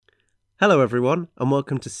Hello, everyone, and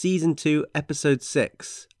welcome to Season 2, Episode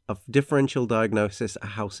 6 of Differential Diagnosis, a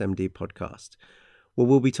House MD podcast, where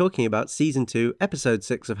we'll be talking about Season 2, Episode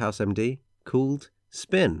 6 of House MD, called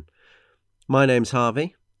Spin. My name's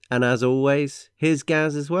Harvey, and as always, here's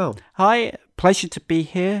Gaz as well. Hi, pleasure to be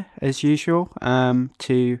here, as usual,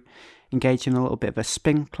 to engage in a little bit of a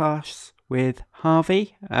spin class with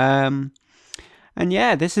Harvey. And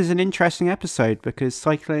yeah, this is an interesting episode because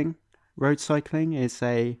road cycling is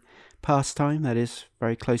a pastime that is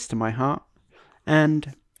very close to my heart,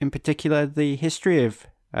 and in particular the history of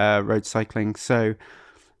road cycling. So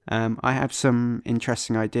I have some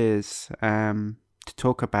interesting ideas to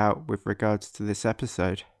talk about with regards to this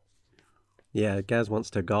episode. Yeah, Gaz wants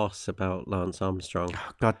to goss about Lance Armstrong.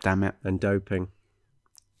 Oh, God damn it. And doping.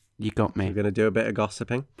 You got me. You're going to do a bit of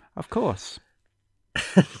gossiping? Of course.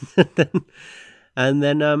 and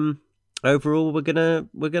then overall, we're gonna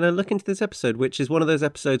look into this episode, which is one of those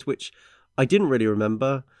episodes which I didn't really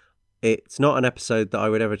remember. It's not an episode that I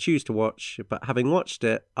would ever choose to watch, but having watched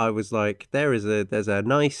it, I was like, there's a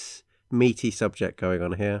nice meaty subject going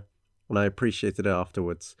on here, and I appreciated it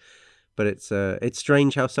afterwards. But it's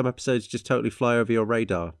strange how some episodes just totally fly over your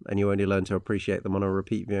radar, and you only learn to appreciate them on a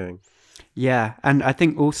repeat viewing. Yeah, and I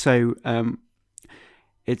think also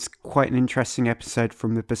it's quite an interesting episode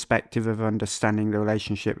from the perspective of understanding the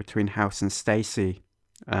relationship between House and Stacey,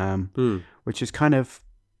 which is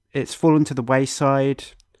it's fallen to the wayside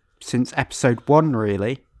since episode 1,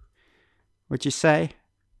 really. Would you say?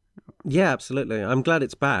 Yeah, absolutely. I'm glad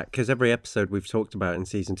it's back, because every episode we've talked about in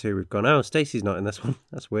season 2, we've gone, oh, Stacey's not in this one.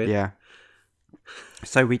 That's weird. Yeah.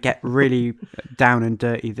 So we get really down and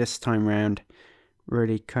dirty this time round,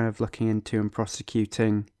 really kind of looking into and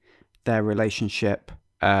prosecuting their relationship.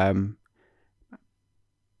 I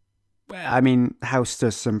mean, House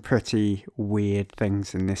does some pretty weird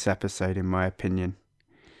things in this episode, in my opinion.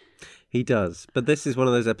 He does, but this is one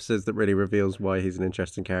of those episodes that really reveals why he's an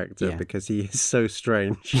interesting character, because he is so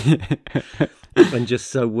strange and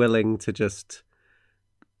just so willing to just...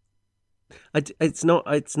 It's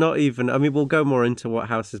not even... I mean, we'll go more into what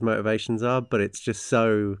House's motivations are, but it's just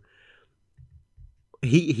so...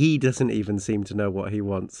 He doesn't even seem to know what he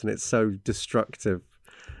wants, and it's so destructive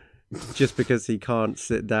just because he can't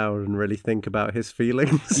sit down and really think about his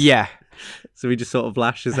feelings. Yeah. So he just sort of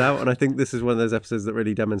lashes out, and I think this is one of those episodes that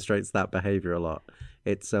really demonstrates that behaviour a lot.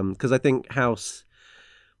 It's because I think House,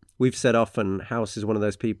 we've said often, House is one of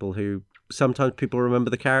those people who sometimes people remember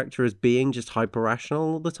the character as being just hyper-rational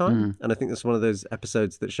all the time, and I think that's one of those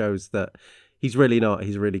episodes that shows that he's really not.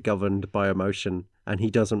 He's really governed by emotion, and he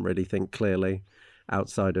doesn't really think clearly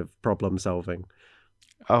outside of problem solving.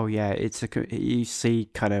 Oh yeah, you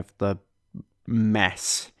see kind of the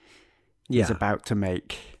mess he's about to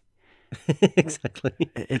make. Exactly.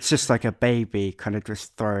 It's just like a baby kind of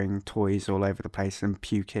just throwing toys all over the place and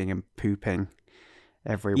puking and pooping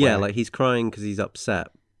everywhere. Yeah, like he's crying because he's upset,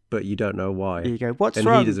 but you don't know why. You go, what's and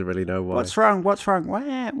wrong? And he doesn't really know why. What's wrong? Where?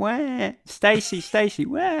 Stacey,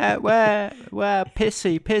 where?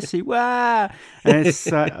 Pissy, where? And it's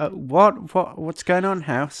what's going on,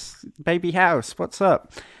 House? Baby House, what's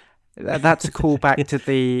up? That's a callback to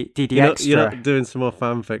the DD Extra. You're not doing some more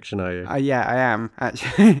fan fiction, are you? Yeah, I am,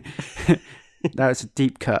 actually. That was a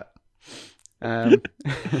deep cut. So,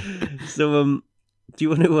 do you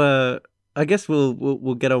want to... I guess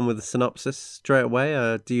we'll get on with the synopsis straight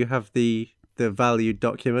away. Do you have the valued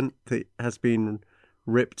document that has been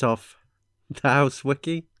ripped off the House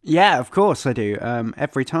Wiki? Yeah, of course I do.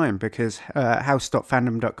 Every time, because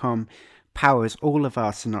house.fandom.com powers all of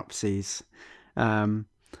our synopses.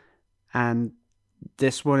 And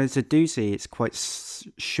this one is a doozy. It's quite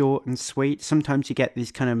short and sweet. Sometimes you get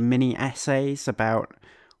these kind of mini essays about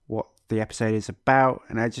what the episode is about,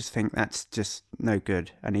 and I just think that's just no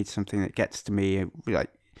good. I need something that gets to me, like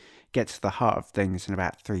gets to the heart of things in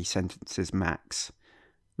about 3 sentences max,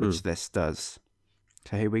 which this does.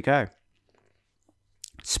 So here we go.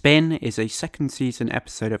 Spin is a second season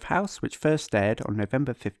episode of House which first aired on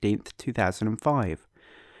November 15th, 2005.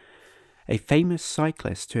 A famous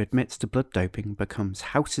cyclist who admits to blood doping becomes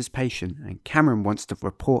House's patient, and Cameron wants to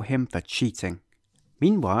report him for cheating.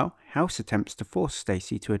 Meanwhile, House attempts to force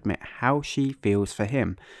Stacey to admit how she feels for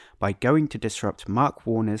him by going to disrupt Mark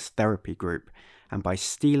Warner's therapy group and by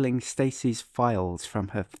stealing Stacey's files from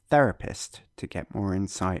her therapist to get more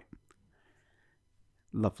insight.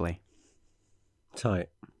 Lovely. Tight.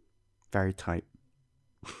 Very tight.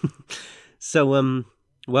 So,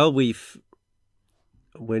 well, we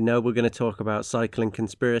know we're going to talk about cycling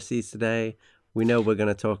conspiracies today. We know we're going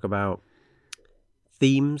to talk about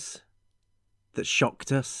themes that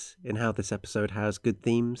shocked us in how this episode has good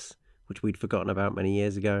themes, which we'd forgotten about many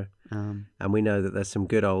years ago. And we know that there's some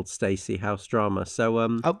good old Stacey house drama. So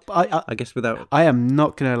I guess without... I am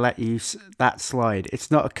not going to let that slide. It's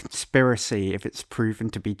not a conspiracy if it's proven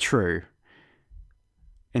to be true.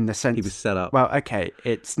 In the sense... He was set up. Well, okay,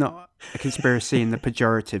 it's not a conspiracy in the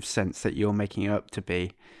pejorative sense that you're making it up to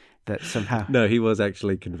be. That somehow... No, he was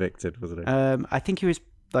actually convicted, wasn't he? I think he was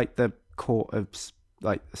like the court of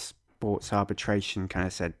like sports arbitration kind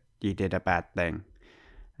of said you did a bad thing.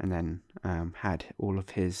 And then had all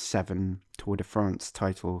of his 7 Tour de France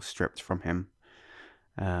titles stripped from him.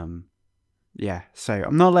 Yeah, so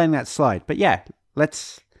I'm not letting that slide. But yeah,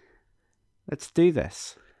 let's do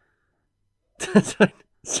this.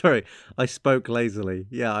 Sorry, I spoke lazily.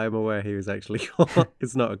 Yeah, I am aware he was actually caught.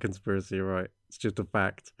 It's not a conspiracy, you're right? It's just a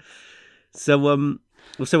fact. So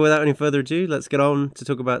without any further ado, let's get on to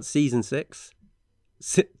talk about season 6,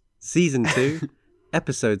 season 2,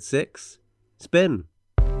 episode 6, Spin.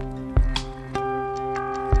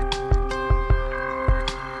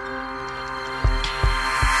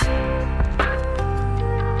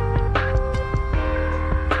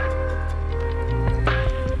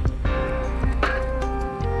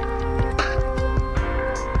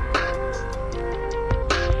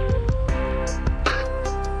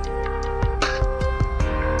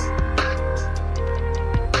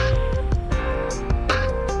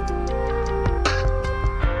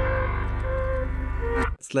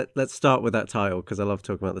 Let's start with that title because I love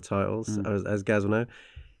talking about the titles, as Gaz will know.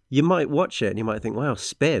 You might watch it and you might think, wow,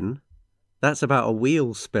 Spin? That's about a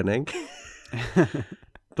wheel spinning.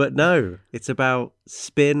 But no, it's about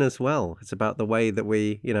spin as well. It's about the way that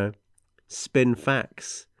we, spin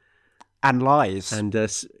facts. And lies. And,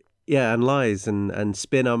 and lies and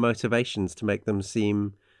spin our motivations to make them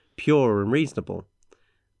seem pure and reasonable.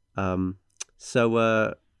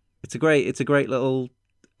 So it's a great little...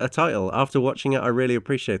 a title. After watching it, I really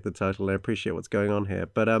appreciate the title. I appreciate what's going on here.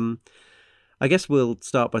 But I guess we'll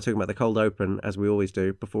start by talking about the cold open, as we always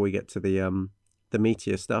do, before we get to the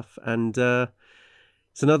meatier stuff. And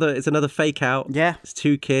it's another fake out. Yeah, it's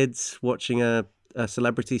 2 kids watching a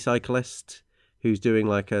celebrity cyclist who's doing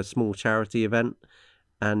like a small charity event,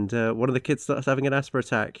 and one of the kids starts having an asthma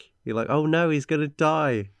attack. You're like, oh no, he's gonna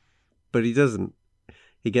die, but he doesn't.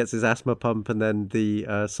 He gets his asthma pump, and then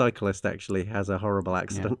the cyclist actually has a horrible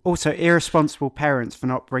accident. Yeah. Also, irresponsible parents for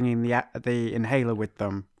not bringing the inhaler with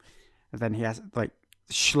them. And then he has,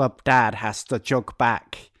 schlub dad has to jog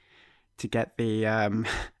back to get the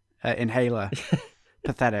inhaler.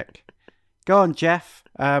 Pathetic. Go on, Jeff.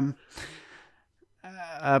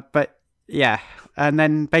 But, yeah. And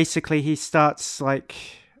then, basically, he starts,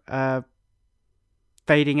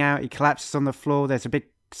 fading out. He collapses on the floor. There's a big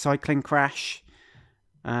cycling crash.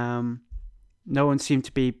 No one seemed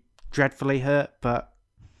to be dreadfully hurt, but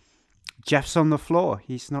Jeff's on the floor.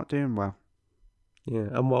 He's not doing well. Yeah,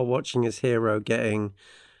 and while watching his hero getting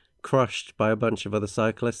crushed by a bunch of other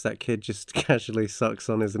cyclists, that kid just casually sucks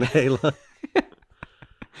on his inhaler.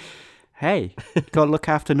 Hey, got to look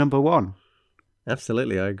after number 1.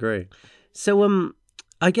 Absolutely, I agree. So,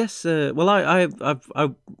 I guess, my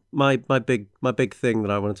big thing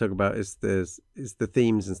that I want to talk about is the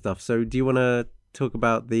themes and stuff. So, do you want to talk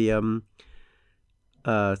about the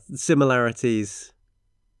similarities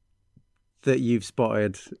that you've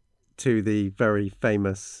spotted to the very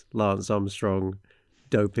famous Lance Armstrong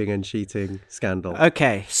doping and cheating scandal?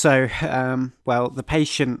 Okay, so, the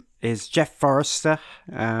patient is Jeff Forrester,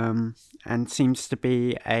 and seems to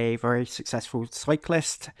be a very successful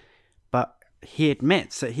cyclist, but he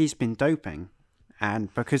admits that he's been doping,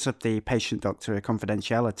 and because of the patient-doctor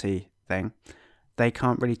confidentiality thing, they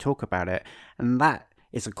can't really talk about it. And that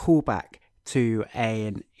is a callback to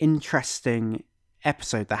an interesting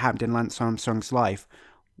episode that happened in Lance Armstrong's life,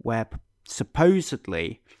 where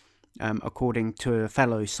supposedly, according to a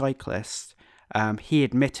fellow cyclist, he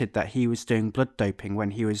admitted that he was doing blood doping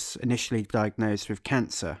when he was initially diagnosed with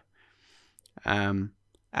cancer, and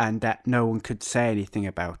that no one could say anything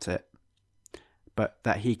about it, but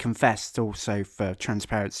that he confessed also for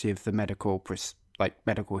transparency of the medical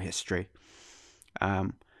history.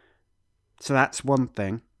 So that's one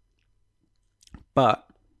thing. But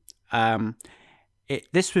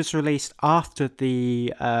this was released after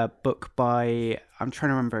the book by, I'm trying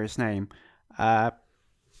to remember his name,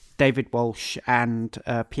 David Walsh and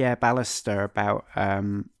Pierre Ballister about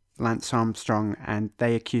Lance Armstrong, and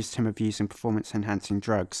they accused him of using performance-enhancing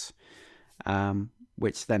drugs,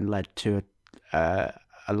 which then led to a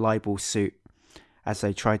libel suit as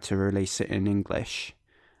they tried to release it in English.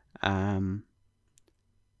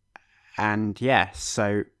 And yeah,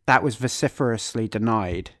 so that was vociferously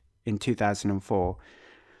denied in 2004.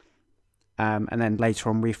 And then later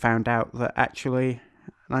on we found out that actually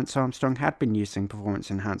Lance Armstrong had been using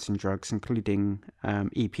performance-enhancing drugs, including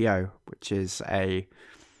EPO, which is a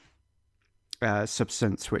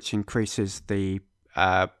substance which increases the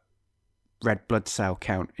red blood cell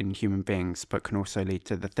count in human beings, but can also lead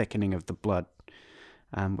to the thickening of the blood,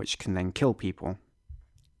 which can then kill people.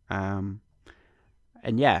 And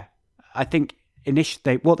yeah, I think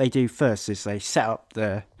what they do first is they set up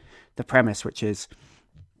the premise, which is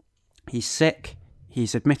he's sick,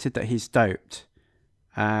 he's admitted that he's doped,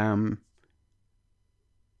 and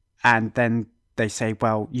then they say,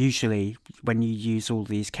 well, usually when you use all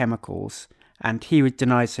these chemicals, and he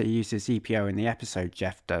denies that he uses EPO in the episode,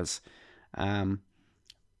 Jeff does,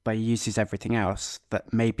 but he uses everything else,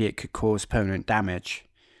 that maybe it could cause permanent damage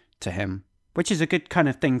to him, which is a good kind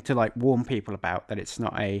of thing to like warn people about, that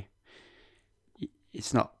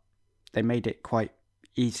they made it quite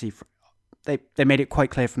easy they made it quite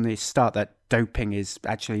clear from the start that doping is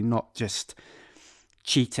actually not just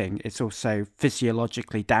cheating, it's also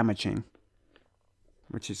physiologically damaging,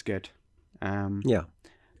 which is good. Yeah.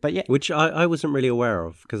 But yeah, which I wasn't really aware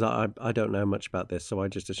of, because I don't know much about this, so I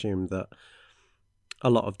just assumed that a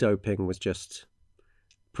lot of doping was just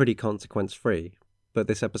pretty consequence-free. But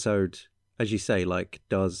this episode, as you say, like,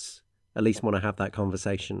 does at least want to have that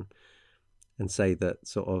conversation and say that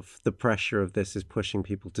sort of the pressure of this is pushing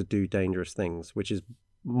people to do dangerous things, which is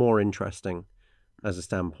more interesting as a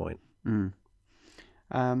standpoint.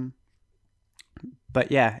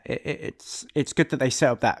 But yeah, it's good that they set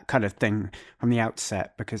up that kind of thing from the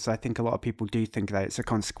outset, because I think a lot of people do think that it's a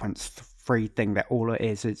consequence-free thing, that all it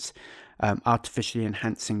is, it's artificially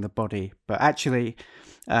enhancing the body. But actually,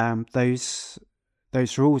 those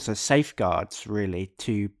rules are safeguards, really,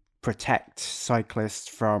 to protect cyclists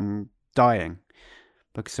from dying,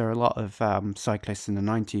 because there are a lot of cyclists in the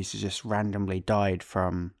 90s who just randomly died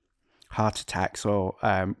from heart attacks or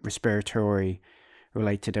respiratory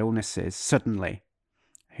related illnesses suddenly,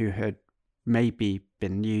 who had maybe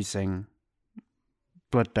been using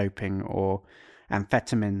blood doping or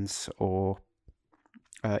amphetamines or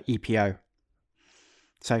EPO.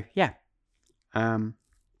 So yeah,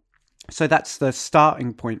 so that's the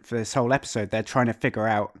starting point for this whole episode. They're trying to figure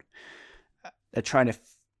out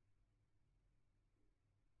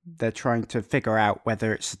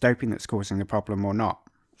whether it's the doping that's causing the problem or not.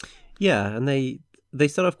 Yeah, and they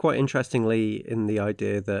start off quite interestingly in the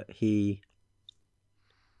idea that he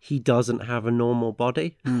doesn't have a normal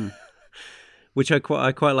body, which I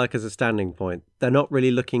quite like as a standing point. They're not really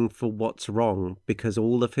looking for what's wrong, because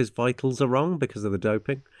all of his vitals are wrong because of the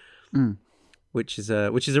doping, which is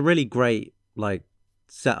a really great like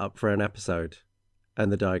setup for an episode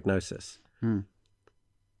and the diagnosis.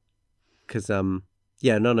 Because none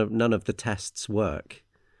of the tests work.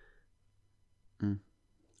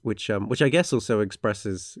 Which I guess also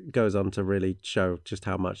goes on to really show just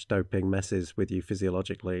how much doping messes with you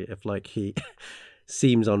physiologically. If like he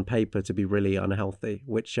seems on paper to be really unhealthy,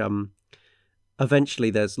 which eventually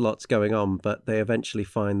there's lots going on, but they eventually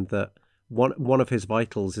find that one of his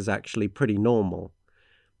vitals is actually pretty normal,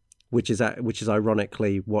 which is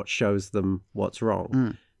ironically what shows them what's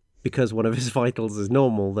wrong. Because one of his vitals is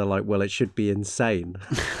normal, they're like, well, it should be insane.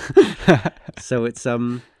 So it's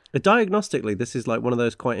diagnostically, this is like one of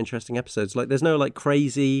those quite interesting episodes. Like, there's no like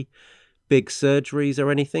crazy big surgeries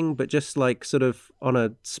or anything, but just like sort of on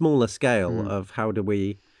a smaller scale of how do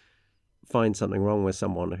we find something wrong with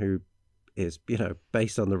someone who is,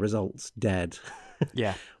 based on the results, dead,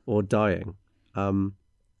 or dying.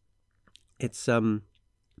 It's an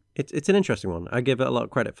interesting one. I give it a lot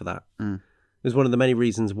of credit for that. It was one of the many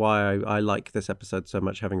reasons why I like this episode so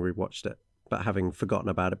much, having rewatched it, but having forgotten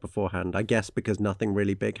about it beforehand, I guess because nothing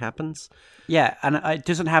really big happens. Yeah, and it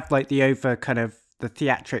doesn't have like the over kind of the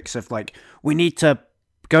theatrics of like, we need to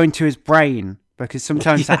go into his brain, because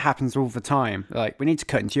sometimes that happens all the time. Like, we need to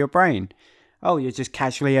cut into your brain. Oh, you're just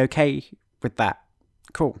casually okay with that.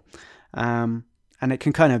 Cool. And it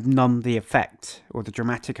can kind of numb the effect or the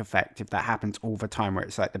dramatic effect if that happens all the time, where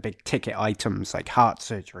it's like the big ticket items like heart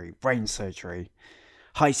surgery, brain surgery,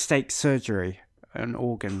 high stakes surgery and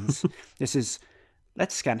organs. This is,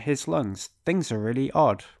 let's scan his lungs. Things are really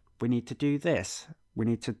odd. We need to do this. We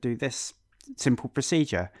need to do this simple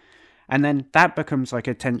procedure. And then that becomes like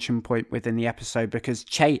a tension point within the episode, because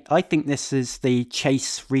I think this is the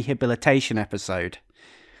Chase rehabilitation episode.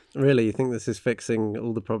 Really? You think this is fixing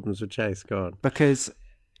all the problems with Chase? Go on. Because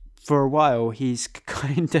for a while he's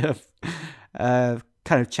kind of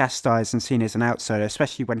chastised and seen as an outsider,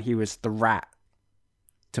 especially when he was the rat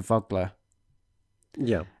to Vogler.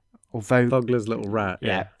 Yeah. Although Vogler's little rat.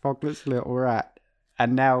 Yeah, Vogler's little rat.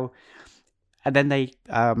 And then they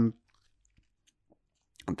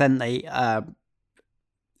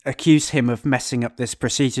accuse him of messing up this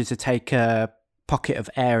procedure to take a pocket of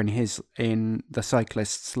air in the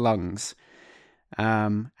cyclist's lungs.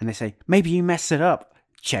 And they say, maybe you messed it up,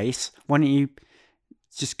 Chase. Why don't you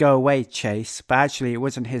just go away, Chase? But actually, it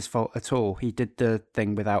wasn't his fault at all. He did the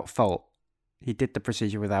thing without fault. He did the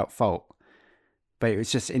procedure without fault. But it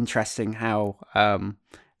was just interesting how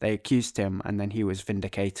they accused him and then he was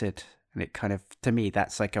vindicated. And it kind of, to me,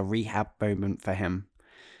 that's like a rehab moment for him.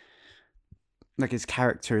 Like his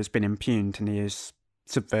character has been impugned and he has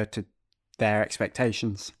subverted their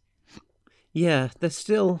expectations. Yeah, there's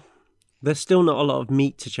still not a lot of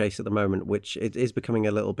meat to Chase at the moment, which it is becoming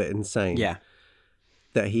a little bit insane. Yeah.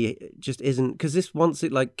 That he just isn't, because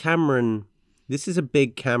Cameron, this is a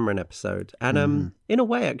big Cameron episode. And in a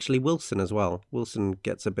way, actually, Wilson as well. Wilson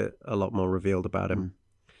gets a lot more revealed about him.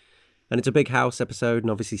 And it's a big house episode,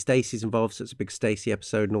 and obviously Stacey's involved, so it's a big Stacey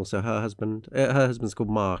episode, and also her husband. Her husband's called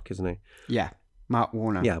Mark, isn't he? Yeah, Mark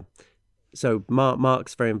Warner. Yeah. So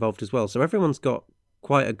Mark's very involved as well. So everyone's got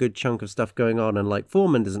quite a good chunk of stuff going on, and like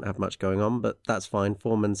Foreman doesn't have much going on, but that's fine.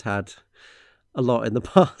 Foreman's had a lot in the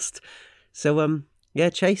past. So yeah,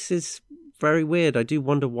 Chase is very weird. I do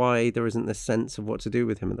wonder why there isn't this sense of what to do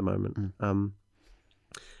with him at the moment.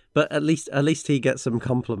 But at least he gets some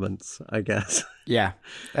compliments, I guess. Yeah,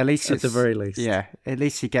 at least at the very least. Yeah, at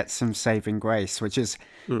least he gets some saving grace, which is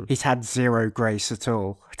he's had zero grace at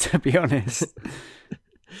all, to be honest.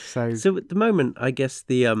 So at the moment, I guess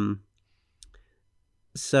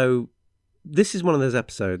so this is one of those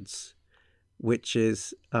episodes which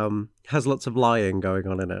is has lots of lying going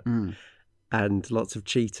on in it and lots of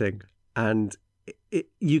cheating. And this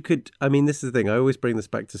is the thing, I always bring this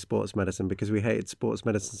back to sports medicine because we hated sports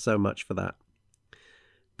medicine so much for that.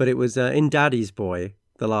 But it was in Daddy's Boy,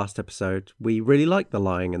 the last episode, we really liked the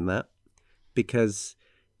lying in that because,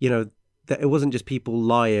 that it wasn't just people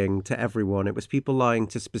lying to everyone, it was people lying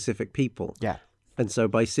to specific people. Yeah. And so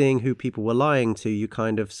by seeing who people were lying to, you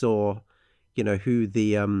kind of saw, who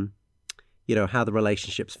the, how the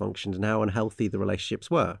relationships functioned and how unhealthy the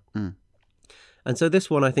relationships were. And so this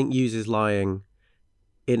one, I think, uses lying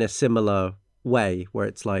in a similar way where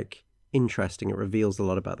it's like interesting. It reveals a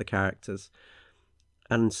lot about the characters.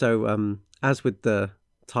 And so as with the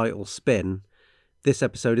title Spin, this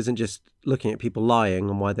episode isn't just looking at people lying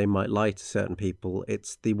and why they might lie to certain people.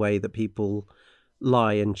 It's the way that people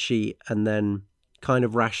lie and cheat and then kind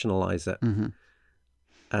of rationalize it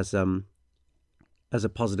as a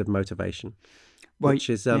positive motivation, which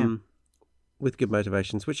is with good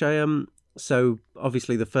motivations, which I so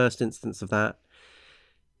obviously the first instance of that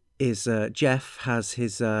is Jeff has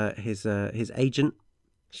his agent.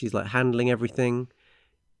 She's like handling everything.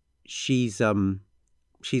 She's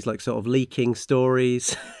like sort of leaking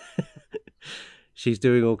stories. She's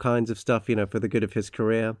doing all kinds of stuff, for the good of his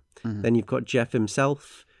career. Then you've got Jeff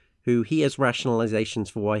himself, who he has rationalizations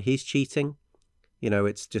for why he's cheating.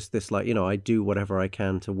 It's just this like, I do whatever I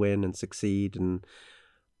can to win and succeed. And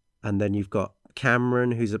then you've got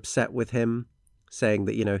Cameron, who's upset with him, saying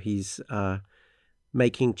that, he's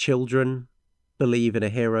making children believe in a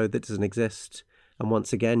hero that doesn't exist. And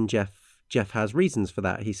once again, Jeff has reasons for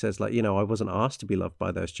that. He says, like, I wasn't asked to be loved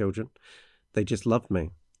by those children. They just loved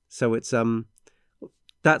me. So it's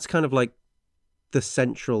that's kind of like the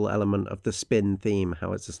central element of the Spin theme,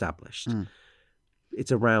 how it's established.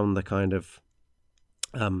 It's around the kind of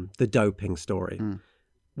the doping story,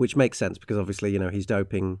 which makes sense because obviously, he's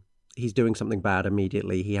doping, he's doing something bad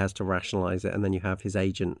immediately. He has to rationalize it. And then you have his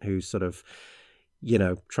agent who's sort of,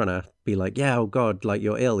 trying to be like, yeah, oh God, like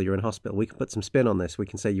you're ill, you're in hospital. We can put some spin on this. We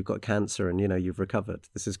can say you've got cancer and, you've recovered.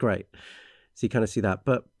 This is great. So you kind of see that.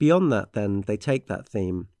 But beyond that, then they take that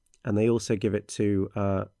theme and they also give it to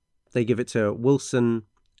Wilson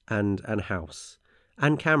and House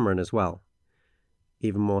and Cameron as well,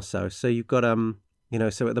 even more so. So you've got,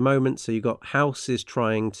 so at the moment, so you've got House is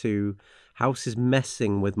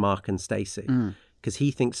messing with Mark and Stacey because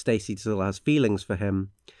he thinks Stacey still has feelings for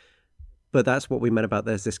him. But that's what we meant about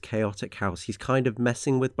there's this chaotic House. He's kind of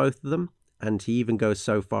messing with both of them. And he even goes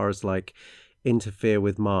so far as like interfere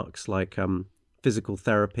with Mark's like physical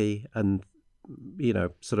therapy and,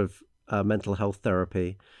 sort of mental health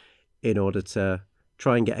therapy in order to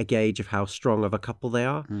try and get a gauge of how strong of a couple they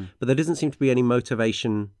are. But there doesn't seem to be any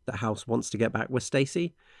motivation that House wants to get back with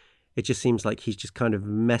Stacey. It just seems like he's just kind of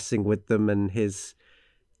messing with them, and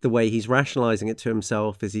the way he's rationalizing it to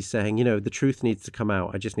himself is he's saying, the truth needs to come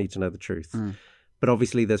out. I just need to know the truth. But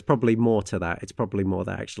obviously there's probably more to that. It's probably more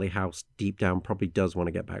that actually House deep down probably does want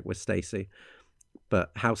to get back with Stacey.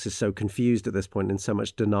 But House is so confused at this point and so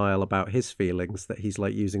much denial about his feelings that he's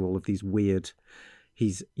like using all of these weird,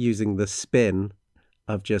 he's using the spin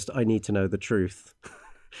of just, I need to know the truth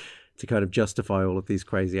to kind of justify all of these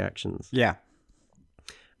crazy actions. Yeah.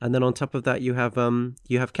 And then on top of that, you have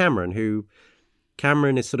Cameron, who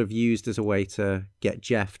Cameron is sort of used as a way to get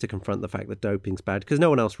Jeff to confront the fact that doping's bad, because no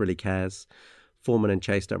one else really cares. Foreman and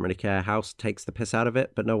Chase don't really care. House takes the piss out of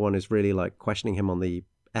it, but no one is really like questioning him on the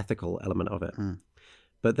ethical element of it.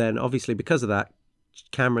 But then obviously because of that,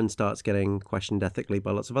 Cameron starts getting questioned ethically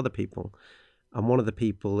by lots of other people. And one of the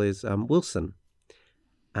people is Wilson.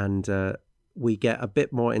 And we get a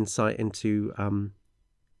bit more insight into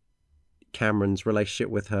Cameron's relationship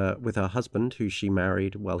with her husband, who she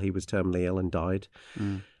married while he was terminally ill and died.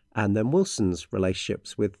 And then Wilson's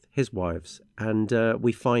relationships with his wives. And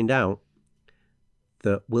we find out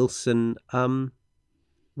that Wilson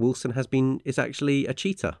is actually a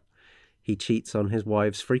cheater. He cheats on his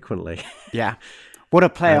wives frequently. Yeah. What a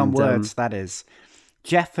play on words that is.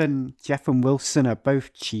 Jeff and Wilson are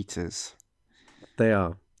both cheaters. They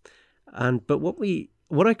are. But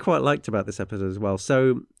what I quite liked about this episode as well,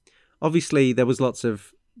 so obviously there was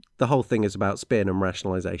the whole thing is about spin and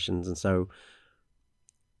rationalizations, and so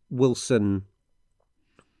Wilson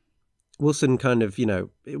kind of,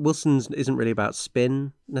 Wilson's isn't really about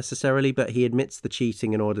spin necessarily, but he admits the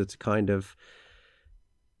cheating in order to kind of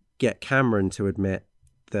get Cameron to admit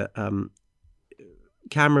that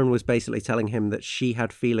Cameron was basically telling him that she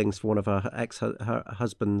had feelings for one of her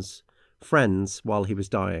husband's friends while he was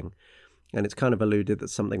dying. And it's kind of alluded that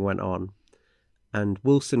something went on. And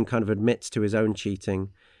Wilson kind of admits to his own cheating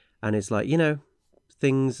and is like,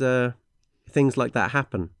 things like that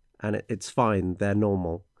happen and it's fine. They're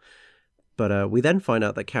normal. But we then find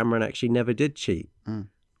out that Cameron actually never did cheat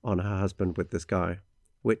on her husband with this guy,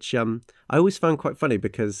 which I always found quite funny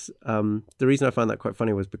because the reason I found that quite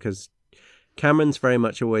funny was because Cameron's very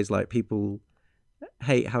much always like, people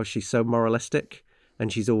hate how she's so moralistic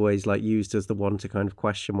and she's always like used as the one to kind of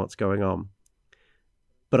question what's going on.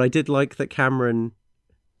 But I did like that Cameron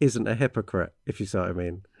isn't a hypocrite, if you see what I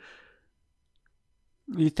mean.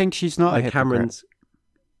 You think she's not a hypocrite?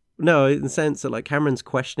 No, in the sense that like Cameron's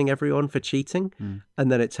questioning everyone for cheating.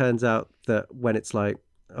 And then it turns out that when it's like,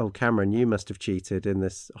 oh, Cameron, you must have cheated in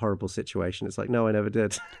this horrible situation. It's like, no, I never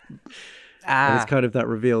did. And it's kind of that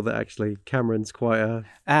reveal that actually Cameron's quite a...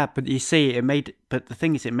 but you see, but the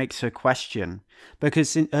thing is, it makes her question.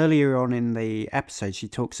 Because earlier on in the episode, she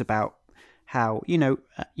talks about how,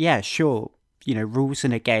 sure, rules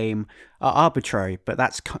in a game are arbitrary, but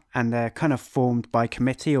and they're kind of formed by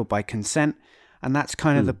committee or by consent. And that's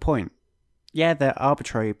kind of the point. Yeah, they're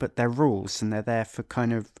arbitrary, but they're rules, and they're there for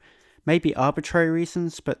kind of maybe arbitrary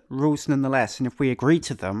reasons, but rules nonetheless. And if we agree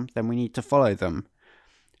to them, then we need to follow them.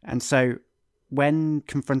 And so when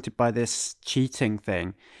confronted by this cheating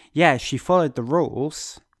thing, yeah, she followed the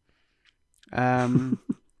rules. And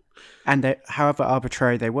however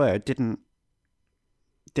arbitrary they were, didn't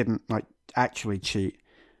like actually cheat.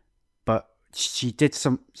 But she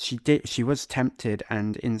was tempted,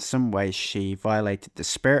 and in some ways she violated the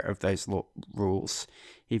spirit of those rules,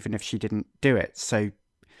 even if she didn't do it. So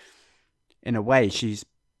in a way, so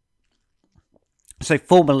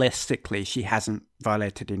formalistically, she hasn't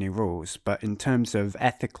violated any rules, but in terms of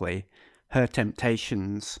ethically, her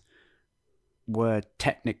temptations were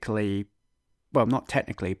technically, well, not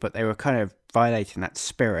technically, but they were kind of violating that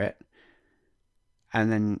spirit.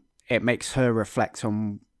 And then it makes her reflect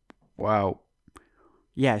on, well,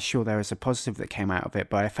 yeah, sure, there was a positive that came out of it,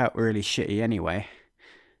 but I felt really shitty anyway.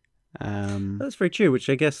 That's very true, which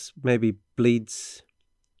I guess maybe bleeds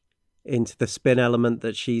into the spin element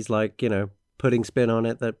that she's like, putting spin on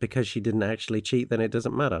it, that because she didn't actually cheat, then it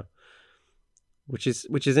doesn't matter. Which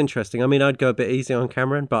is interesting. I mean, I'd go a bit easy on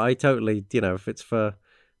Cameron, but I totally, if it's for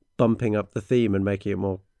bumping up the theme and making it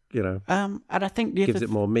more, and I think gives it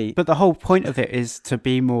more meat. But the whole point of it is to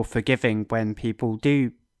be more forgiving when people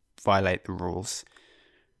do violate the rules.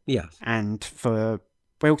 Yes. And for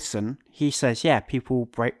Wilson, he says, yeah, people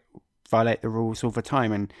violate the rules all the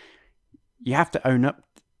time, and you have to own up.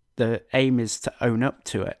 The aim is to own up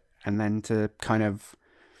to it, and then to kind of,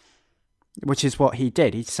 which is what he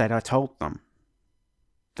did. He said, I told them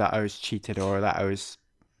that I was cheated, or that I was,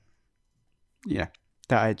 that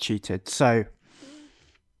I had cheated. So,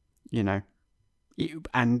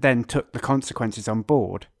 and then took the consequences on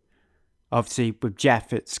board. Obviously, with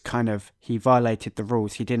Jeff, it's kind of, he violated the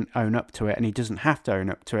rules. He didn't own up to it, and he doesn't have to own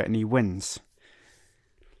up to it, and he wins.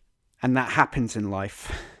 And that happens in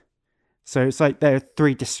life. So it's like there are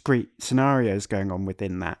three discrete scenarios going on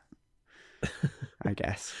within that, I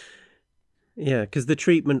guess. Yeah, because the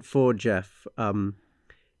treatment for Jeff, the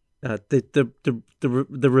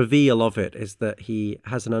reveal of it is that he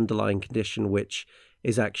has an underlying condition, which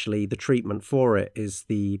is actually the treatment for it is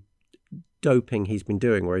the doping he's been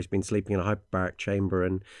doing, where he's been sleeping in a hyperbaric chamber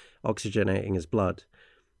and oxygenating his blood.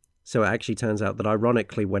 So it actually turns out that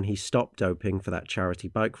ironically, when he stopped doping for that charity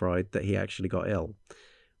bike ride, that he actually got ill,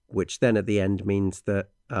 which then at the end means that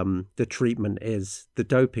the treatment is the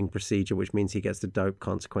doping procedure, which means he gets to dope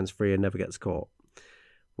consequence-free and never gets caught,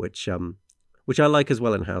 which I like as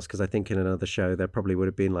well in House, because I think in another show there probably would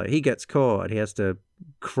have been like, he gets caught and he has to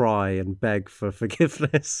cry and beg for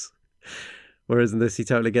forgiveness. Whereas in this, he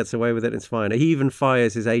totally gets away with it. It's fine. He even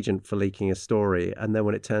fires his agent for leaking a story. And then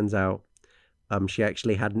when it turns out she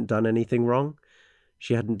actually hadn't done anything wrong,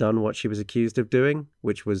 she hadn't done what she was accused of doing,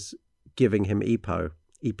 which was giving him EPO.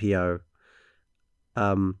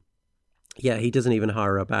 He doesn't even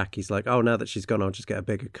hire her back. He's like, oh, now that she's gone, I'll just get a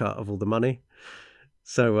bigger cut of all the money.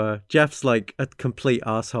 So Jeff's like a complete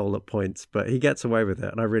asshole at points, but he gets away with it.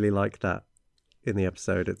 And I really like that in the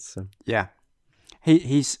episode. It's yeah.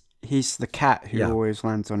 He's the cat who always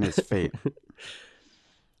lands on his feet.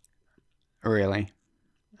 Really.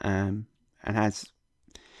 And has,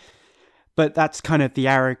 but that's kind of the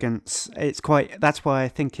arrogance. That's why I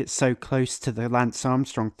think it's so close to the Lance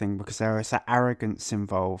Armstrong thing, because there was that arrogance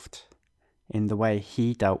involved in the way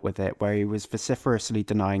he dealt with it, where he was vociferously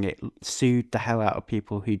denying it, sued the hell out of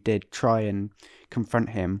people who did try and confront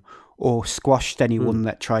him, or squashed anyone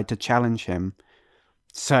that tried to challenge him.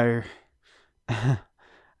 So,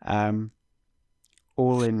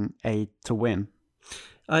 all in aid to win.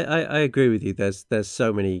 I agree with you. There's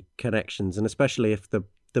so many connections, and especially if the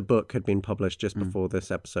book had been published just before this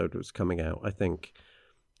episode was coming out, I think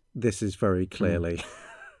this is very clearly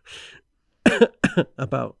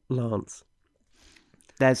about Lance.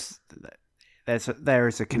 There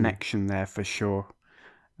is a connection there for sure.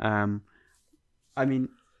 I mean,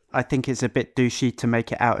 I think it's a bit douchey to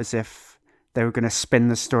make it out as if they were going to spin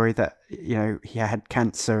the story that, you know, he had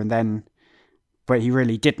cancer but he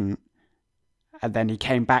really didn't. And then he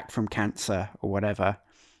came back from cancer or whatever,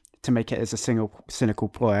 to make it as a cynical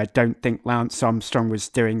ploy. I don't think Lance Armstrong was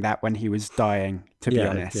doing that when he was dying, to be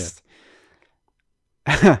honest.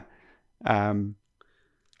 Yeah.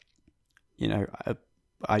 You know,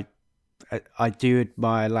 I do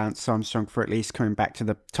admire Lance Armstrong for at least coming back to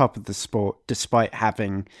the top of the sport, despite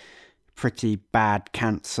having pretty bad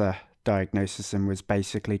cancer diagnosis and was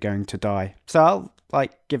basically going to die. So I'll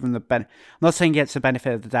give him I'm not saying he gets the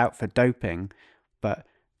benefit of the doubt for doping, but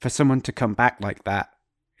for someone to come back like that,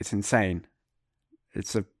 it's insane.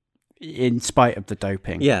 In spite of the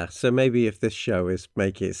doping. Yeah, so maybe if this show is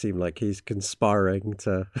making it seem like he's conspiring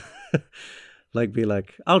to be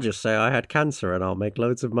like, I'll just say I had cancer and I'll make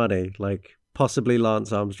loads of money. Like, possibly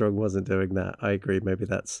Lance Armstrong wasn't doing that. I agree. Maybe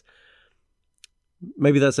that's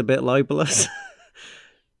a bit libelous.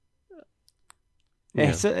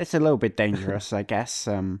 Yeah. It's a little bit dangerous, I guess.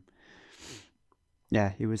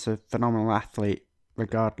 Yeah, he was a phenomenal athlete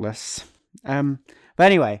regardless. But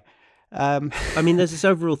anyway, I mean, there's this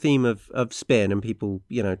overall theme of spin and people,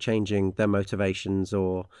 you know, changing their motivations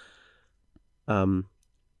or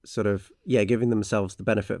giving themselves the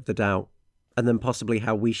benefit of the doubt, and then possibly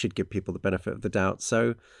how we should give people the benefit of the doubt.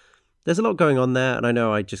 So there's a lot going on there, and I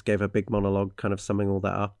know I just gave a big monologue kind of summing all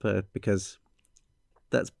that up because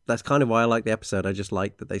that's kind of why I like the episode. I just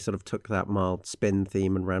like that they sort of took that mild spin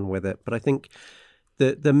theme and ran with it. But I think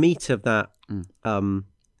the meat of that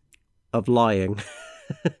of lying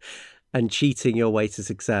and cheating your way to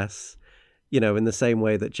success, you know, in the same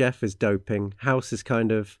way that Jeff is doping, House is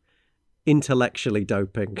kind of intellectually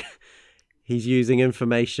doping. He's using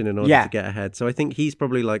information in order to get ahead. So I think he's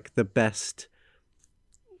probably like the best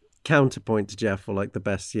counterpoint to Jeff, or like the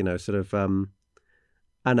best, you know, sort of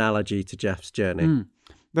analogy to Jeff's journey.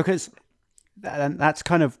 Because that's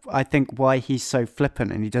kind of, I think, why he's so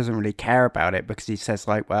flippant and he doesn't really care about it, because he says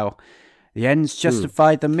like, well, the ends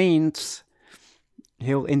justify the means.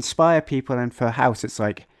 He'll inspire people, and for House it's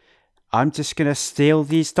like, I'm just going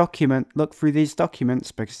to look through these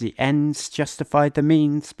documents because the ends justify the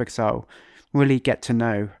means, because I'll really get to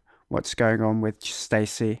know what's going on with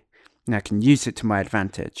Stacey and I can use it to my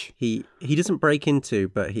advantage. He doesn't break into,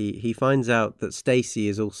 but he finds out that Stacey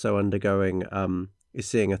is also undergoing, is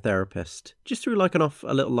seeing a therapist. Just through like a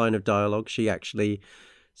little line of dialogue, she actually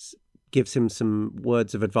gives him some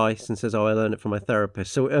words of advice and says, oh, I learned it from my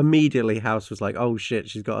therapist. So immediately House was like, oh shit,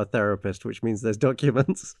 she's got a therapist, which means there's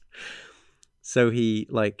documents. So he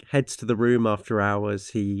like heads to the room after hours.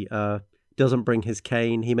 He doesn't bring his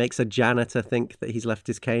cane. He makes a janitor think that he's left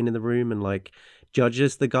his cane in the room and like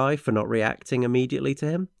judges the guy for not reacting immediately to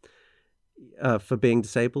him for being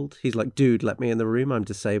disabled. He's like, dude, let me in the room, I'm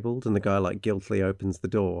disabled. And the guy like guiltily opens the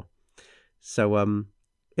door. So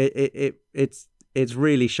it's it's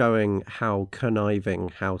really showing how conniving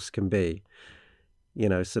House can be. You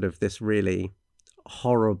know, sort of this really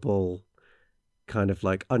horrible, kind of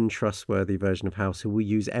like untrustworthy version of House who will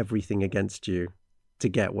use everything against you to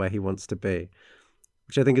get where he wants to be,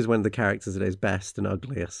 which I think is one of the characters at his best and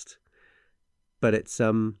ugliest. But it's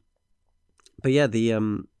but yeah, the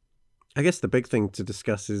I guess the big thing to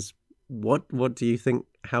discuss is what do you think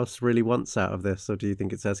House really wants out of this, or do you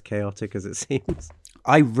think it's as chaotic as it seems?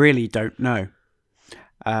 I really don't know.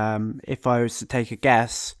 If I was to take a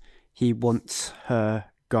guess, he wants her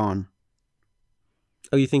gone.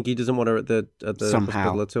 Oh, you think he doesn't want her at the Somehow.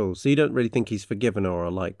 hospital at all? So you don't really think he's forgiven her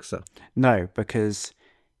or likes her? No, because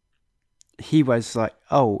he was like,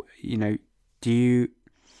 "Oh, you know, do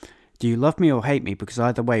you love me or hate me? Because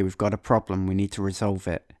either way, we've got a problem. We need to resolve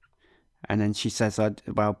it." And then she says,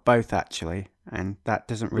 "Well, both actually," and that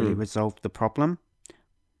doesn't really resolve the problem.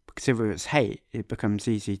 Because if it's hate, it becomes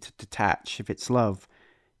easy to detach. If it's love,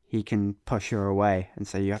 he can push her away and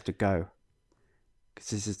say, "You have to go."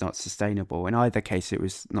 Because this is not sustainable. In either case, it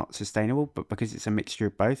was not sustainable, but because it's a mixture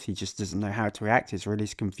of both, he just doesn't know how to react. He's really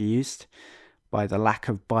confused by the lack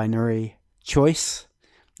of binary choice,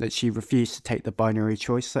 that she refused to take the binary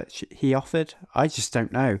choice that he offered. I just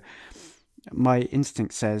don't know. My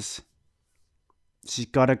instinct says she's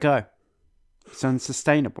got to go. It's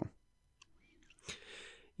unsustainable.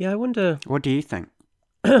 Yeah, I wonder. What do you think?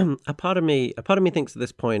 A part of me thinks at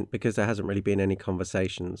this point, because there hasn't really been any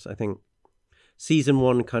conversations, I think season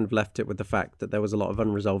 1 kind of left it with the fact that there was a lot of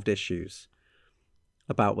unresolved issues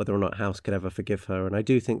about whether or not House could ever forgive her. And I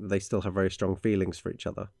do think that they still have very strong feelings for each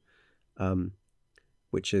other,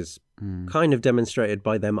 which is kind of demonstrated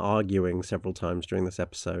by them arguing several times during this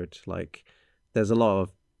episode. Like, there's a lot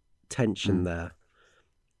of tension there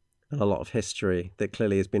and a lot of history that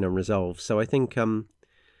clearly has been unresolved. So I think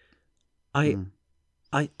I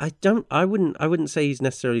wouldn't say he's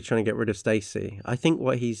necessarily trying to get rid of Stacey. I think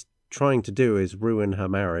what he's trying to do is ruin her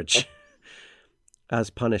marriage as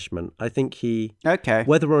punishment. I think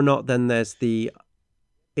whether or not then there's the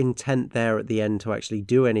intent there at the end to actually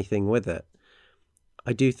do anything with it,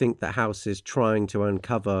 I do think that House is trying to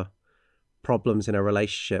uncover problems in a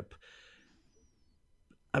relationship.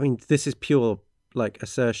 I mean, this is pure like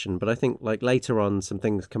assertion, but I think like later on some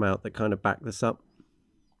things come out that kind of back this up,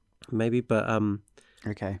 maybe. But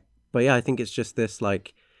okay. But yeah, I think it's just this,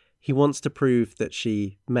 like, he wants to prove that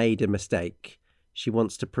she made a mistake. She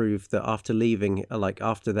wants to prove that after leaving, like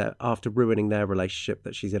after ruining their relationship,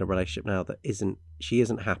 that she's in a relationship now that she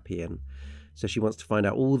isn't happy in. So she wants to find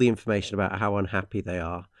out all the information about how unhappy they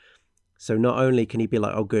are. So not only can he be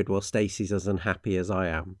like, oh good, well Stacey's as unhappy as I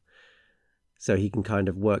am. So he can kind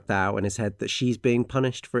of work that out in his head that she's being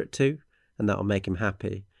punished for it too, and that'll make him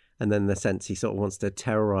happy. And then in the sense he sort of wants to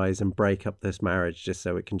terrorize and break up this marriage just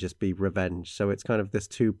so it can just be revenge. So it's kind of this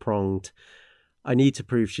two-pronged, I need to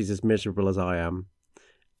prove she's as miserable as I am,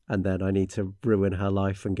 and then I need to ruin her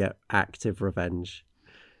life and get active revenge.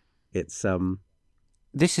 It's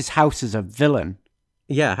This is House as a villain.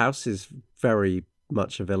 Yeah, House is very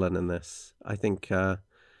much a villain in this. I think I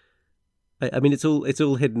mean it's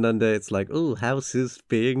all hidden under, it's like, oh, House is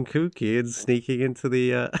being kooky and sneaking into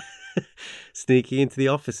the sneaking into the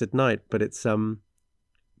office at night, but it's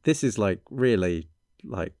this is like really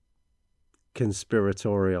like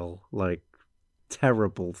conspiratorial, like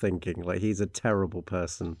terrible thinking. Like he's a terrible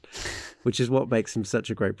person, which is what makes him such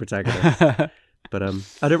a great protagonist. But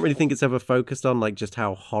I don't really think it's ever focused on like just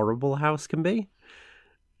how horrible House can be.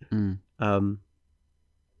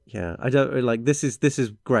 Yeah, I don't like this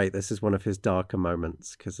is great. This is one of his darker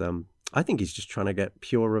moments because I think he's just trying to get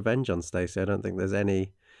pure revenge on Stacey. I don't think there's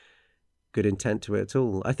any good intent to it at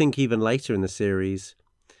all. I think even later in the series,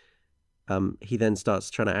 he then starts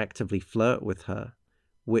trying to actively flirt with her,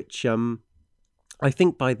 which I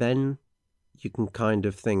think by then you can kind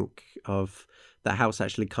of think of that House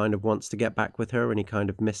actually kind of wants to get back with her and he kind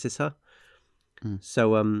of misses her.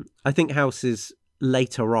 So I think House is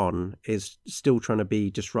later on is still trying to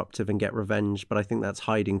be disruptive and get revenge, but I think that's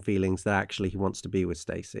hiding feelings that actually he wants to be with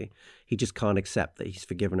Stacey. He just can't accept that he's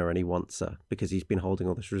forgiven her and he wants her because he's been holding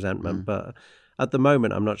all this resentment. But at the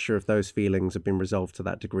moment, I'm not sure if those feelings have been resolved to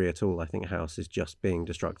that degree at all. I think House is just being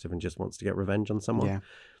destructive and just wants to get revenge on someone. Yeah.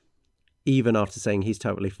 Even after saying he's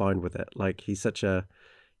totally fine with it. Like he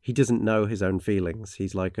doesn't know his own feelings.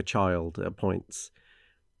 He's like a child at points.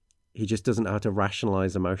 He just doesn't know how to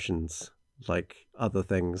rationalize emotions like other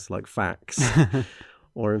things, like facts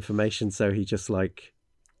or information. So he just like,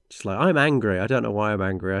 I'm angry. I don't know why I'm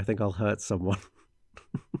angry. I think I'll hurt someone.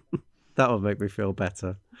 That will make me feel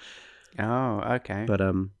better. Oh, okay.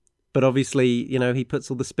 But obviously, you know, he puts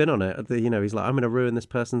all the spin on it. He's like, I'm going to ruin this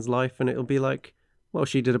person's life, and it'll be like, well,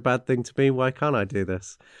 she did a bad thing to me. Why can't I do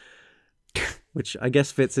this? Which I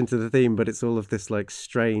guess fits into the theme, but it's all of this like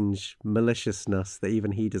strange maliciousness that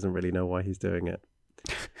even he doesn't really know why he's doing it.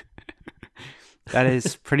 That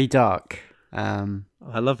is pretty dark. I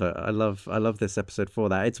love it. I love this episode for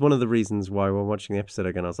that. It's one of the reasons why when watching the episode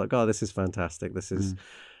again, I was like, oh, this is fantastic. This is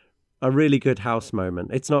a really good house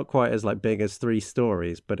moment. It's not quite as like big as 3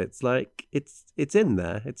 stories, but it's like it's in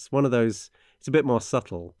there. It's one of those. It's a bit more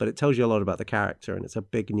subtle, but it tells you a lot about the character, and it's a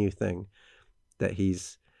big new thing that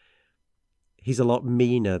he's a lot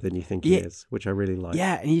meaner than you think he is, which I really like.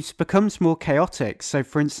 Yeah, and he becomes more chaotic. So,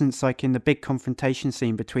 for instance, like in the big confrontation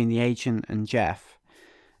scene between the agent and Jeff,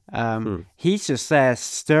 he's just there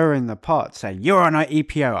stirring the pot, saying, "You're on our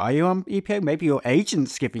EPO. Are you on EPO? Maybe your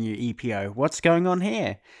agent's giving you EPO. What's going on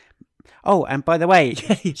here? Oh, and by the way,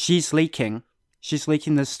 she's leaking. She's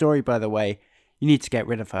leaking the story, by the way. You need to get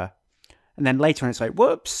rid of her." And then later on, it's like,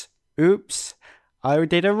 whoops, oops, I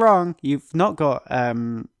did it wrong. You've not got,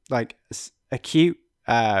 like, acute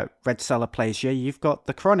red cell aplasia. You've got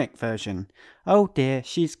the chronic version. Oh, dear,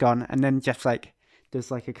 she's gone. And then Jeff's like, does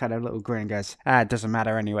like a kind of little grin and goes, it doesn't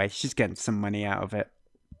matter anyway. She's getting some money out of it.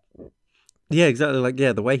 Yeah, exactly. Like,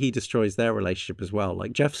 yeah, the way he destroys their relationship as well.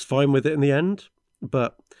 Like, Jeff's fine with it in the end,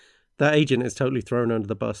 but that agent is totally thrown under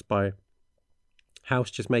the bus by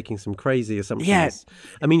House just making some crazy assumptions. Yeah.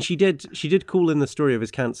 I mean, she did call in the story of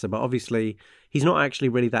his cancer, but obviously he's not actually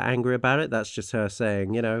really that angry about it. That's just her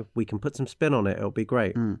saying, you know, we can put some spin on it. It'll be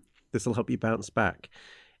great. This will help you bounce back.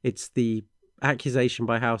 It's the accusation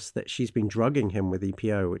by House that she's been drugging him with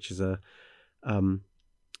EPO, which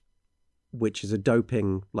is a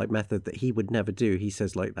doping like method that he would never do. He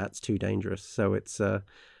says like that's too dangerous. So it's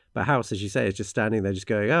but House, as you say, is just standing there just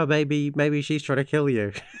going, oh, maybe she's trying to kill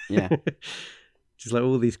you. Yeah. Just like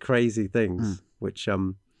all these crazy things, which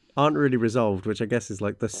aren't really resolved, which I guess is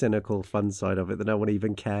like the cynical fun side of it, that no one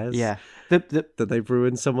even cares. Yeah. That they've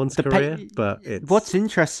ruined someone's career. But what's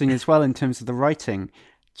interesting as well in terms of the writing,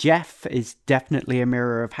 Jeff is definitely a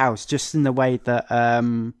mirror of House, just in the way that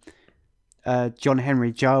John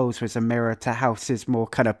Henry Giles was a mirror to House's more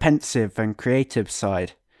kind of pensive and creative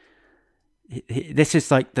side. This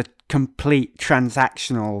is like the complete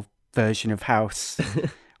transactional version of House.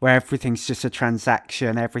 Where everything's just a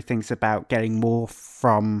transaction, everything's about getting more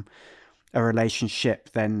from a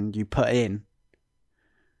relationship than you put in.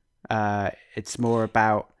 It's more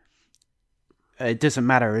about, it doesn't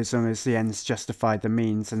matter as long as the ends justify the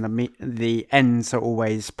means, and the ends are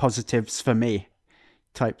always positives for me,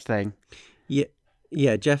 type thing.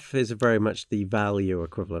 Yeah. Jeff is very much the value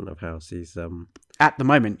equivalent of House. He's at the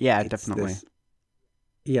moment, yeah, definitely.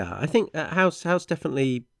 I think House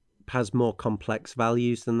definitely has more complex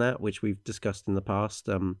values than that, which we've discussed in the past.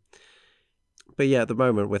 But yeah, at the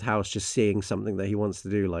moment with House just seeing something that he wants to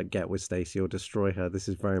do, like get with Stacey or destroy her,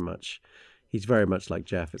 he's very much like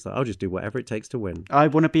Jeff. It's like, I'll just do whatever it takes to win. I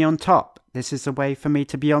want to be on top. This is a way for me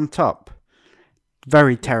to be on top.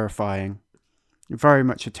 Very terrifying. Very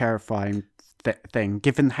much a terrifying thing,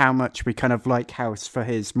 given how much we kind of like House for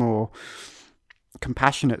his more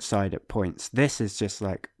compassionate side at points. This is just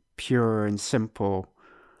like pure and simple,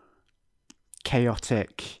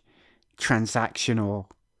 chaotic, transactional,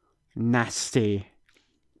 nasty,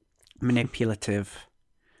 manipulative.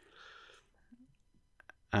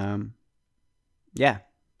 Yeah,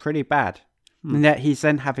 pretty bad. And yet he's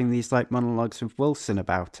then having these like monologues with Wilson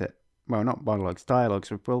about it. Well, not monologues,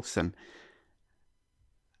 dialogues with Wilson.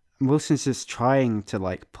 Wilson's just trying to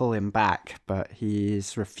like pull him back, but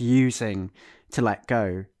he's refusing to let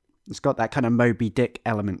go. It's got that kind of Moby Dick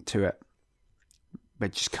element to it.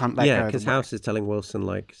 But just can't let go. Yeah, because House is telling Wilson,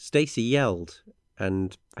 like, Stacey yelled,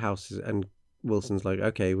 and Wilson's like,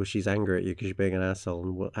 okay, well, she's angry at you because you're being an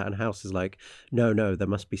asshole. And House is like, no, there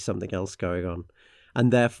must be something else going on.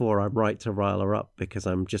 And therefore, I'm right to rile her up because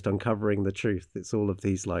I'm just uncovering the truth. It's all of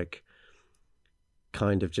these, like,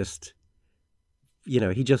 kind of just, you know,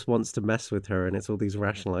 he just wants to mess with her, and it's all these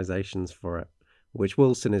rationalizations for it, which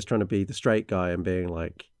Wilson is trying to be the straight guy and being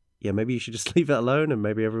like, yeah, maybe you should just leave it alone and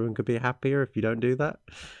maybe everyone could be happier if you don't do that.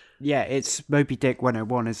 Yeah, it's Moby Dick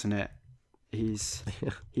 101, isn't it? He's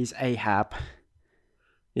Ahab.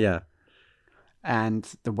 Yeah. And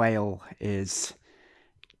the whale is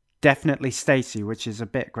definitely Stacey, which is a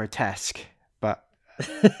bit grotesque, but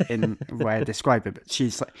in a way I describe it. But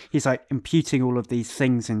he's like imputing all of these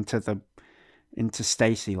things into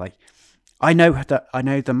Stacey. Like, I know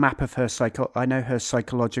the map of her I know her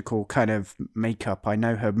psychological kind of makeup. I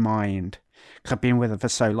know her mind, because I've been with her for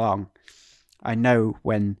so long. I know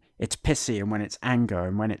when it's pissy and when it's anger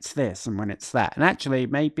and when it's this and when it's that. And actually,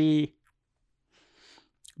 maybe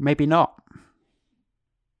not.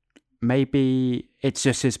 maybe it's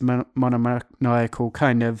just his monomaniacal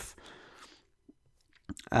kind of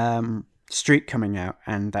streak coming out,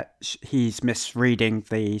 and that he's misreading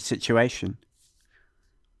the situation.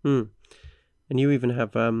 And you even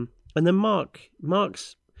have and then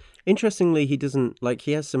Mark's interestingly, he doesn't like,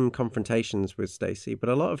 he has some confrontations with Stacy, but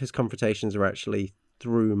a lot of his confrontations are actually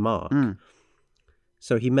through Mark.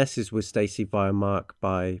 So he messes with Stacy via Mark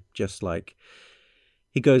by just like,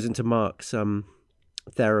 he goes into Mark's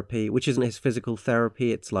therapy, which isn't his physical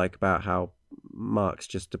therapy. It's like about how Mark's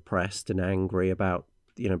just depressed and angry about,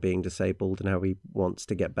 you know, being disabled and how he wants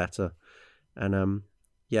to get better. And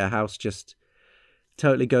House just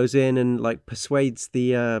totally goes in and like persuades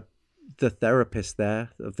the therapist there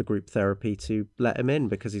of the group therapy to let him in,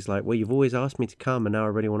 because he's like, well, you've always asked me to come and now I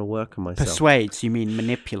really want to work on myself. Persuades, you mean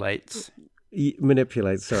manipulates?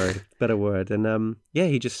 Manipulates, sorry, better word. And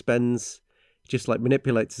he just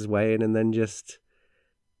manipulates his way in, and then just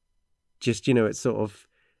you know, it's sort of,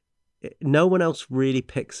 no one else really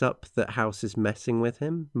picks up that House is messing with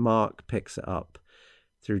him. Mark picks it up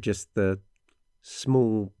through just the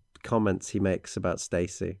small comments he makes about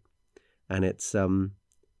Stacy. And it's and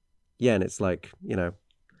it's like, you know,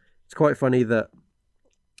 it's quite funny that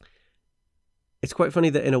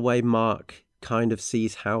in a way Mark kind of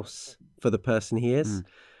sees House for the person he is.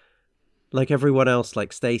 Like everyone else,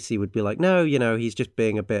 like Stacy would be like, no, you know, he's just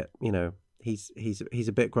being a bit, you know, he's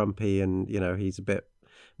a bit grumpy and, you know, he's a bit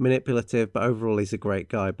manipulative, but overall he's a great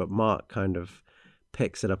guy. But Mark kind of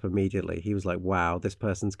picks it up immediately. He was like, wow, this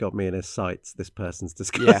person's got me in his sights. This person's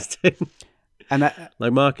disgusting. Yeah. And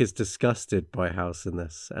like Mark is disgusted by House in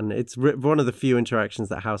this. And it's one of the few interactions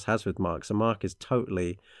that House has with Mark. So Mark is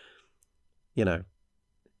totally, you know,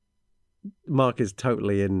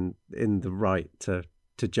 in the right to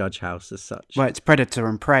judge House as such. Well, it's predator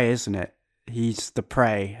and prey, isn't it? He's the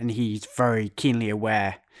prey, and he's very keenly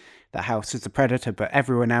aware that House is the predator, but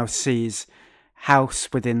everyone else sees House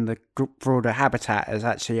within the broader habitat as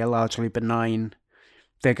actually a largely benign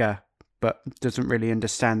figure, but doesn't really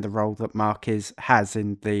understand the role that Mark has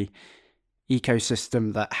in the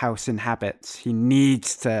ecosystem that House inhabits. He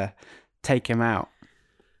needs to take him out.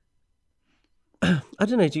 I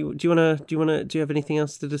don't know. Do you have anything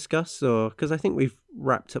else to discuss, or because I think we've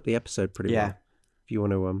wrapped up the episode pretty well. If you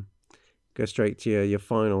want to go straight to your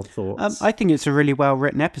final thoughts. I think it's a really well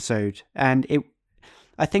written episode, and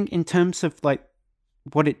I think in terms of like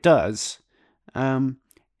what it does,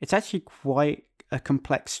 it's actually quite a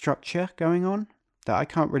complex structure going on that I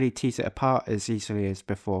can't really tease it apart as easily as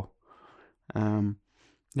before. There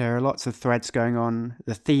are lots of threads going on.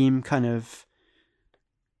 The theme kind of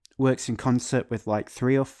works in concert with like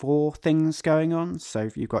 3 or 4 things going on. So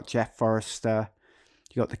you've got Jeff Forrester,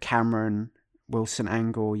 you've got the Cameron Wilson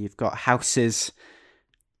angle, you've got House's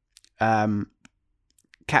Captain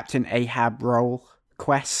Ahab role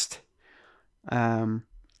quest, and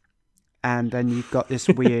then you've got this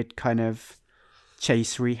weird kind of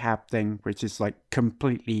Chase rehab thing, which is like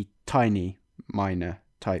completely tiny, minor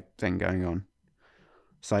type thing going on.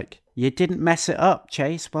 It's like, you didn't mess it up,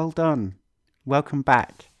 Chase. Well done. Welcome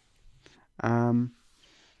back. And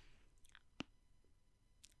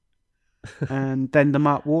then the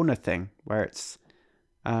Mark Warner thing, where it's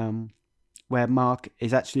where Mark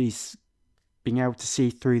is actually being able to see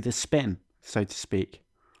through the spin, so to speak,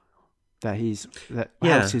 that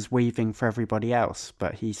House is weaving for everybody else,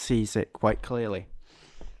 but he sees it quite clearly.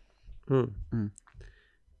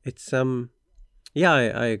 It's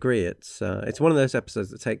I agree. It's one of those episodes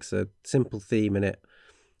that takes a simple theme and it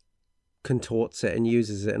contorts it and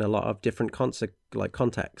uses it in a lot of different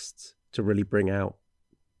contexts to really bring out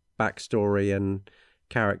backstory and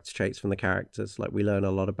character traits from the characters. Like, we learn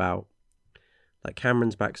a lot about like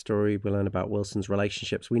Cameron's backstory, we learn about Wilson's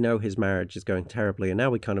relationships. We know his marriage is going terribly, and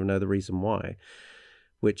now we kind of know the reason why,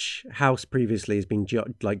 which House previously has been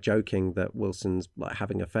joking that Wilson's like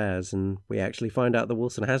having affairs, and we actually find out that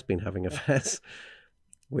Wilson has been having affairs,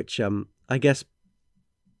 which I guess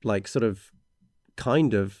like sort of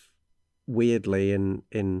kind of weirdly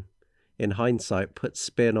in hindsight puts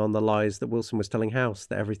spin on the lies that Wilson was telling House,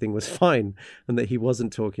 that everything was fine and that he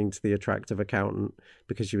wasn't talking to the attractive accountant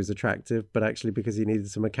because she was attractive, but actually because he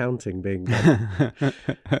needed some accounting being done.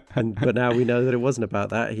 But now we know that it wasn't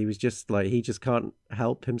about that. He was just like, he just can't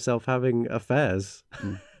help himself having affairs.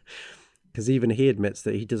 Because even he admits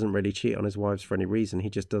that he doesn't really cheat on his wives for any reason.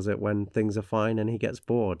 He just does it when things are fine and he gets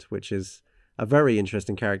bored, which is a very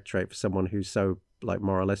interesting character trait for someone who's so like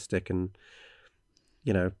moralistic and,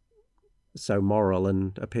 you know, so moral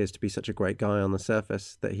and appears to be such a great guy on the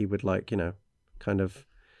surface, that he would like, you know, kind of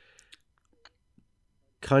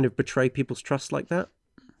betray people's trust like that.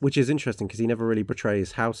 Which is interesting because he never really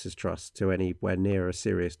betrays House's trust to anywhere near a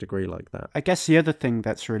serious degree like that. I guess the other thing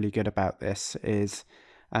that's really good about this is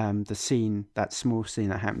the scene, that small scene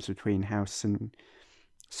that happens between House and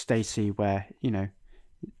Stacey, where, you know,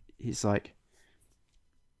 he's like,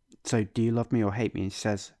 so do you love me or hate me? And he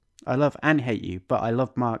says, I love and hate you, but I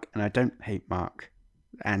love Mark and I don't hate Mark.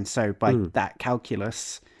 And so by that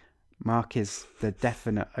calculus, Mark is the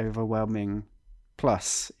definite overwhelming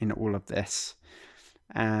plus in all of this.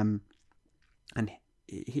 And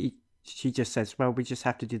she just says, well, we just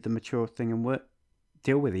have to do the mature thing and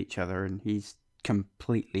deal with each other. And he's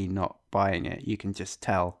completely not buying it. You can just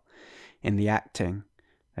tell in the acting.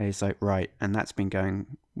 And he's like, right. And that's been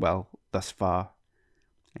going well thus far.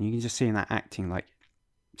 And you can just see in that acting, like,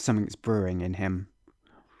 something's brewing in him.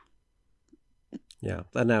 Yeah.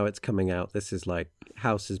 And now it's coming out. This is like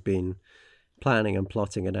House has been planning and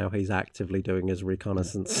plotting, and now he's actively doing his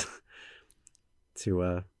reconnaissance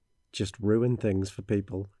to just ruin things for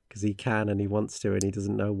people because he can and he wants to, and he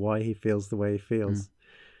doesn't know why he feels the way he feels.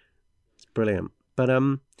 It's brilliant. But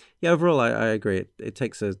yeah, overall, I agree. It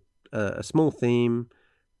takes a small theme,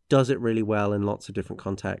 does it really well in lots of different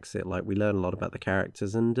contexts. We learn a lot about the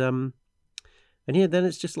characters, and yeah, then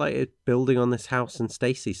it's just like it building on this House and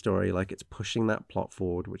Stacey story. Like it's pushing that plot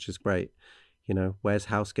forward, which is great. You know, where's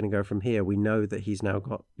House going to go from here? We know that he's now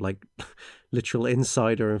got like literal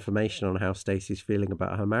insider information on how Stacey's feeling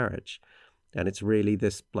about her marriage. And it's really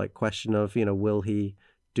this like question of, you know, will he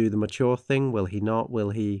do the mature thing? Will he not?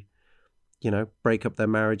 Will he, you know, break up their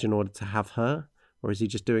marriage in order to have her? Or is he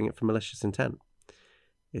just doing it for malicious intent?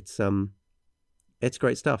 It's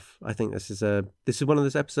great stuff. I think this is one of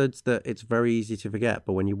those episodes that it's very easy to forget,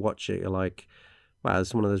 but when you watch it, you're like, wow,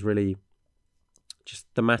 it's one of those really just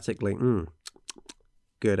thematically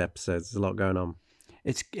good episodes. There's a lot going on.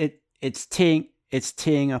 It's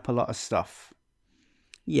teeing up a lot of stuff.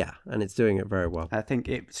 Yeah, and it's doing it very well. I think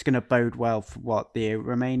it's going to bode well for what the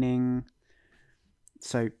remaining.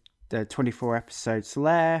 So there are 24 episodes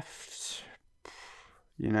left.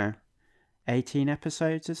 You know, 18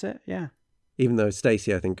 episodes, is it? Yeah. Even though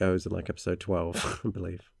Stacey, I think, goes in like episode 12, I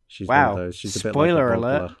believe. She's wow. one of those. She's a bit Spoiler like a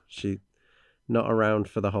alert. She's not around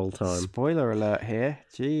for the whole time. Spoiler alert here.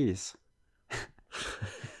 Jeez.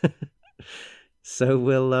 So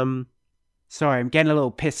we'll Sorry, I'm getting a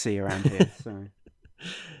little pissy around here. Sorry.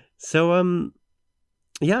 So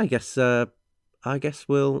yeah, I guess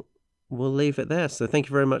we'll leave it there. So thank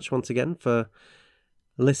you very much once again for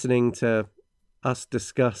listening to us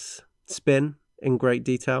discuss Spin in great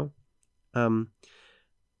detail.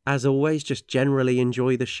 As always, just generally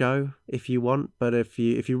enjoy the show if you want, but if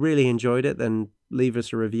you really enjoyed it, then leave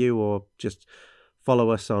us a review or just follow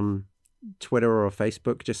us on Twitter or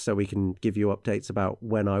Facebook, just so we can give you updates about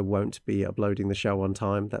when I won't be uploading the show on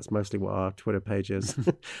time. That's mostly what our Twitter page is.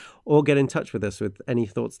 Or get in touch with us with any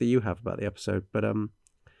thoughts that you have about the episode. But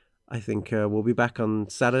I think we'll be back on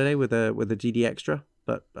Saturday with a DD Extra.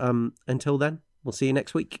 But until then, we'll see you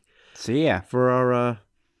next week. See ya.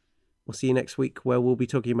 We'll see you next week, where we'll be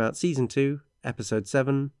talking about Season 2, Episode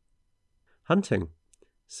 7, Hunting.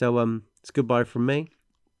 So it's goodbye from me.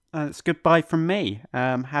 It's goodbye from me.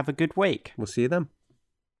 Have a good week. We'll see you then.